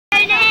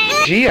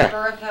Gia.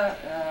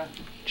 Bertha,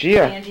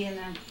 Gia. Sandy and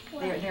them.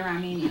 They're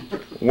Armenian.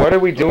 What are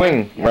we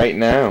doing right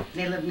now?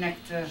 They live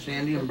next to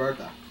Sandy and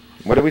Bertha.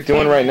 What are we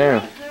doing right now?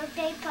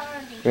 Birthday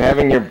party. We're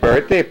having your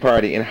birthday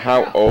party. And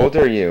how old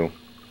are you?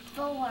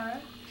 4.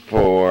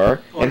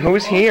 4. And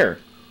who's here?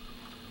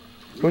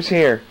 Who's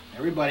here?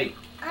 Everybody.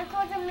 Uncle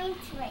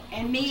Dimitri.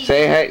 and me.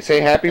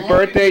 Say happy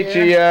birthday,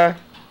 Gia.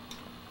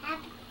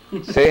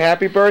 Say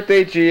happy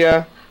birthday,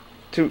 Gia.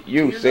 To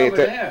you. Say it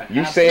to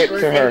you. Say it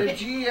to her.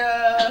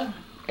 Gia.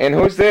 And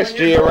who's this,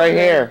 Gia, right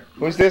here?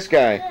 Who's this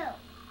guy?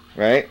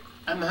 Right?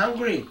 I'm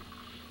hungry.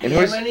 And You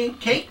who's have any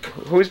cake?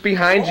 who's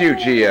behind you,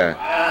 Gia?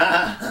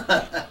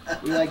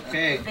 We like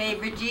cake.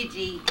 Favorite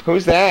Gigi.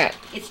 Who's that?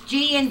 It's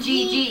G and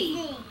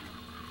GG.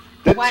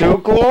 The One- two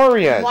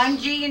Glorias. 1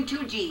 G and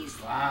 2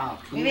 G's. Wow.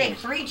 We make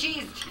 3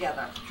 G's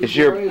together.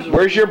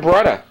 Where's your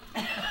brother?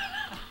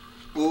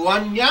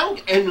 One young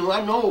and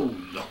one old.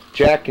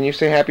 Jack, can you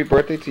say happy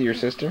birthday to your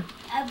sister?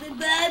 Happy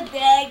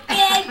birthday,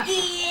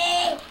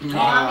 Daddy.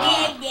 Wow.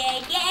 Happy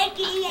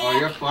birthday, Oh,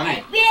 you're funny.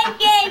 Happy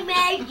birthday,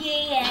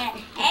 Maggie.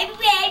 Happy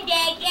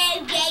birthday,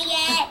 Daddy.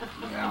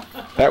 Yeah.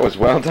 That was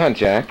well done,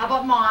 Jack. How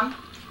about Mom?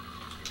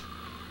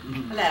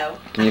 Hello.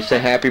 Can you say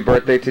happy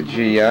birthday to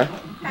Gia?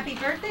 Happy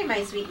birthday,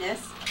 my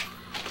sweetness.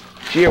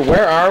 Gia,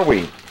 where are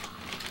we?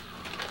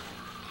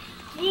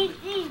 This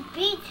is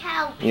beach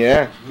house.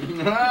 Yeah,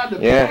 The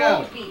Yeah. big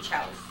house. Beach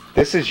house.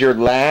 this is your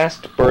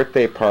last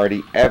birthday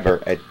party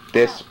ever at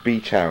this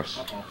beach house.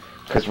 Uh-oh.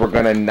 Because we're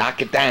going to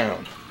knock it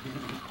down.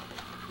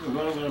 You're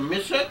not gonna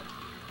miss it?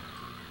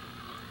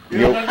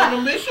 You'll- You're not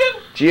gonna miss it?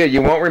 Gia,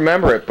 you won't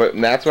remember it, but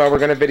that's why we're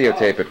going to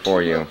videotape it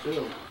for you.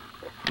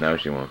 No,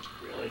 she won't.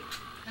 Really?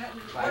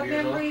 What 5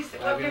 years old? memories?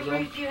 5 What years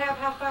memories old? do you have?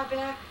 How far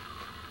back?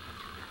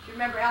 Do you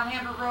remember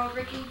Alhambra Road,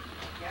 Ricky?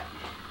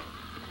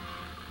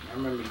 I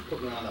remember you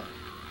put me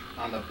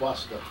on the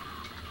bus to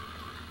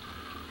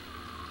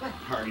What?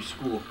 Hardy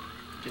School.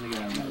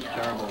 Kindergarten. That was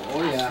terrible.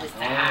 Oh yeah. This is Oh,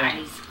 the yeah.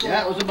 Hardy School.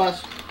 Yeah, it was a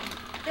bus.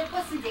 There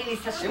wasn't any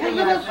such It thing was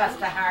a as bus. bus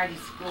to Hardy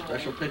School.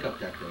 Special pickup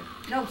that day.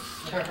 No,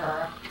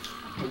 sir.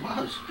 It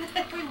was.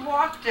 We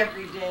walked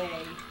every day.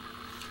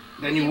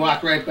 Then you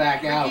walked right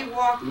back out. You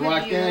walked You with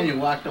walked you. in, you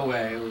walked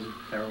away. It was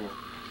terrible.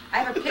 I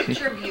have a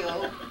picture of you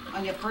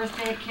on your first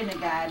day of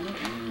kindergarten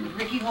with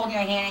Ricky holding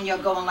your hand and you're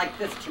going like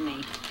this to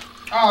me.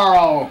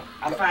 Oh!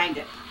 I'll find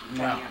it.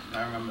 Yeah,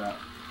 I remember that.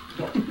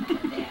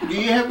 Yeah. Do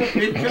you have a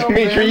picture of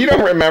Dimitri, you them?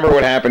 don't remember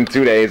what happened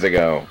 2 days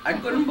ago. I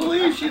couldn't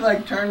believe she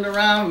like turned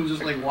around and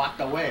just like walked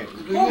away.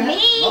 Who, me?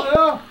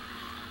 Oh,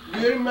 yeah.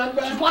 Do you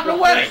remember? She walked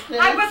away.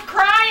 I was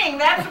crying,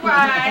 that's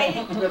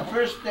why. The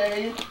first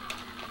day,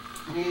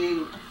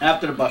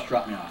 after the bus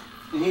dropped me off.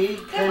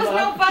 There was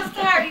no bus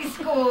to Hardy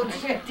School,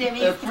 Dimmy.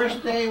 The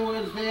first day he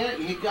was there,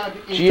 he got...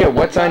 Gia,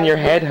 what's on your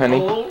head, honey?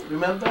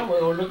 Remember?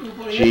 We were looking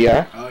for you.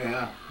 Gia, Oh,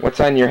 yeah. what's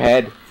on your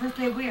head? First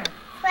day where?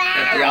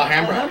 The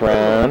Alhambra.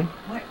 Crown.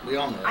 We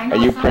all know I that.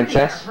 know Are you somebody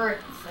princess? got hurt,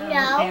 so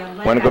No. they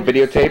let Want to go them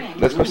videotape? swing.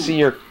 Let's go see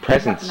your Up in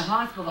presents. the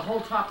hospital, the whole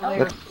top layer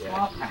Let's- of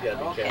smallpox.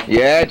 Okay.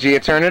 Yeah, Gia,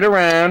 turn it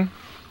around.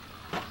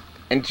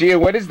 And Gia,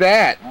 what is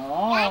that?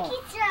 Lucky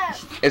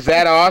Charms. Is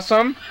that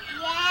awesome?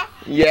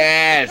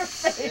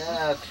 Yes. Yes.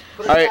 Yes.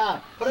 Put it All right.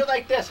 down. Put it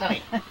like this,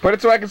 honey. Put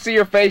it so I can see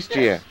your face,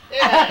 Gia.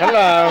 Yeah. Hello.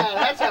 Yeah,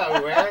 that's how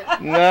we wear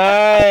it.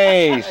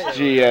 Nice,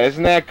 Gia.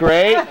 Isn't that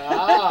great?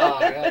 Oh,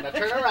 yeah. Now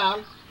turn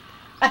around.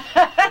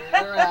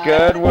 Turn around.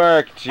 Good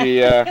work,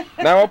 Gia.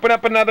 Now open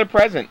up another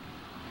present.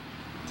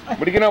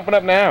 What are you going to open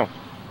up now?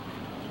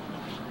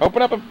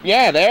 Open up a...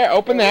 Yeah, there.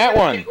 Open that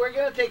one. We're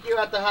going to take you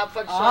out to Hot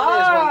Fudge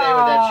Sundays one day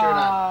with that shirt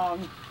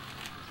on.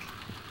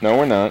 No,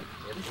 we're not.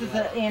 This is an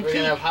We're going antique.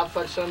 to have Hot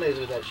Fudge Sundays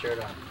with that shirt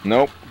on.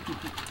 Nope.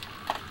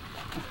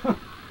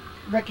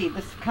 Ricky,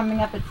 this is coming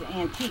up, it's an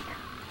antique.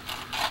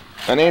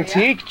 An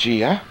antique,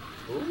 Gia.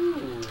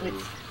 Ooh.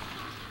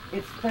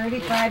 It's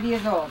 35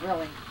 years old,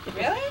 really.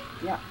 Really?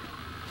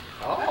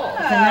 Oh.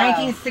 It's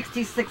a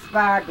 1966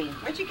 Barbie.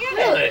 Where'd you get it?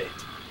 Really?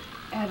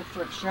 At a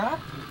thrift shop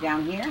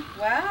down here.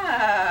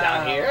 Wow.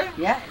 Down here?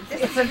 Yeah,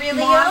 This it's is a really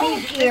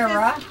mommy's old.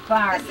 era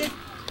Barbie.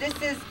 This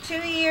is 2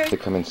 years. To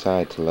come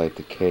inside to light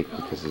the cake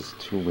because it's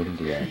too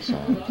windy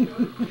outside.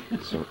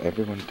 So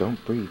everyone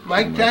don't breathe. too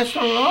Mike much.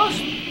 Tyson lost?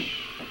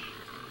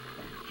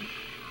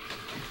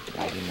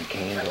 Lighting the Watch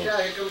candles.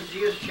 out, here comes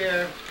Gia's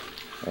chair.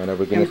 And are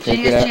we gonna And take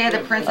Gia's it chair, the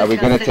out? princess Are we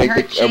gonna gonna sit in take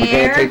her the? Are we gonna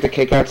chair. take the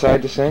cake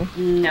outside to sing?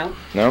 No.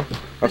 No.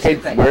 Okay.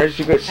 is good. Where's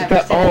you go? Sit Have down.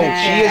 her sit Oh,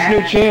 there. Gia's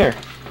new chair.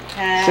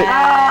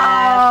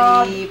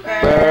 Happy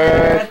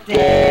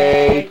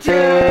Birthday to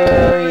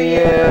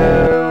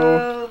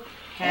you.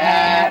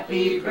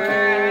 Happy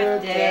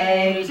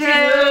birthday to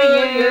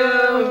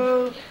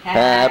you.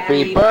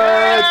 Happy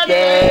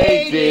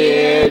birthday,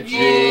 dear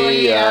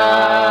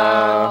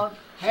Gia.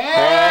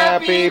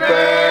 Happy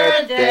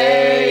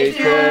birthday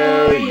to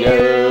Make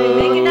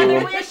another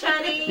you. wish,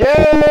 honey.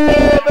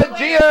 Yay, but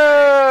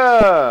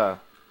Gia!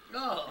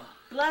 Oh.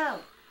 Blow.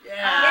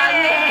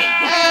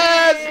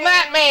 Yeah,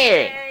 slap me!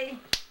 Yay.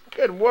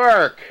 Good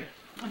work.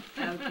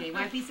 Okay,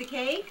 want a piece of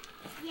cake?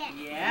 Yes.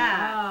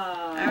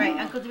 Yeah. All right,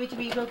 Uncle Dimitri,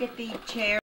 will you go get the chair?